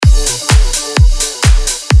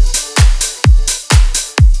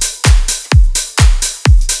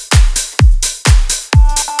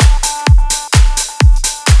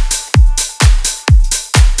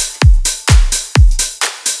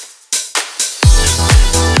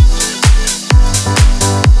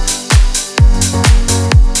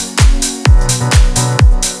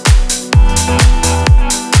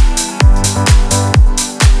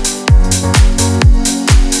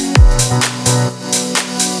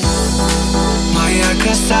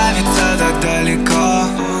красавица, так далеко,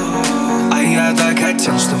 а я так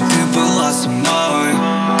хотел, чтобы ты была со мной.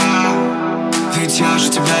 Ведь я же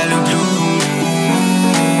тебя люблю.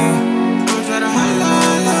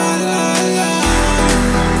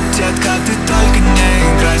 Детка, ты только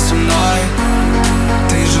не играй со мной.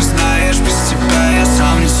 Ты же знаешь, без тебя я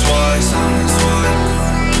сам не свой.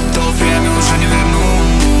 То время уже не вернуть.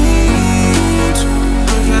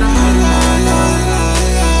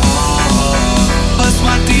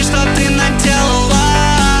 Посмотри, что ты наделала.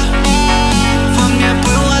 Во мне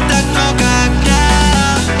было так много огня.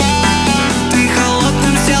 Ты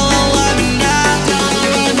холодным сделала меня.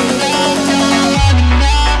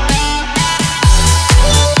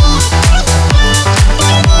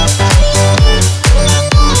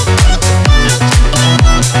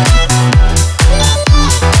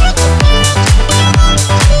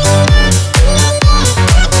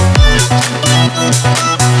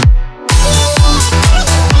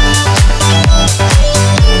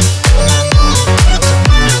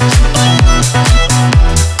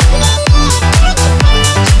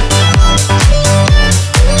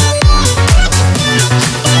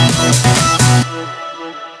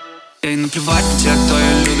 Ей наплевать на тех, кто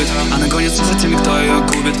ее любит. Она гонится за теми, кто ее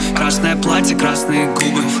губит. Красное платье, красные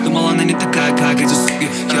губы. Думала, она не такая, как эти суки.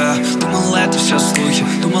 Думала, это все слухи.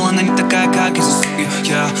 Думала, она не такая, как эти суки.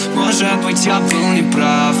 Может быть, я был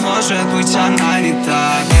неправ. Может быть, она не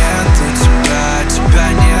так.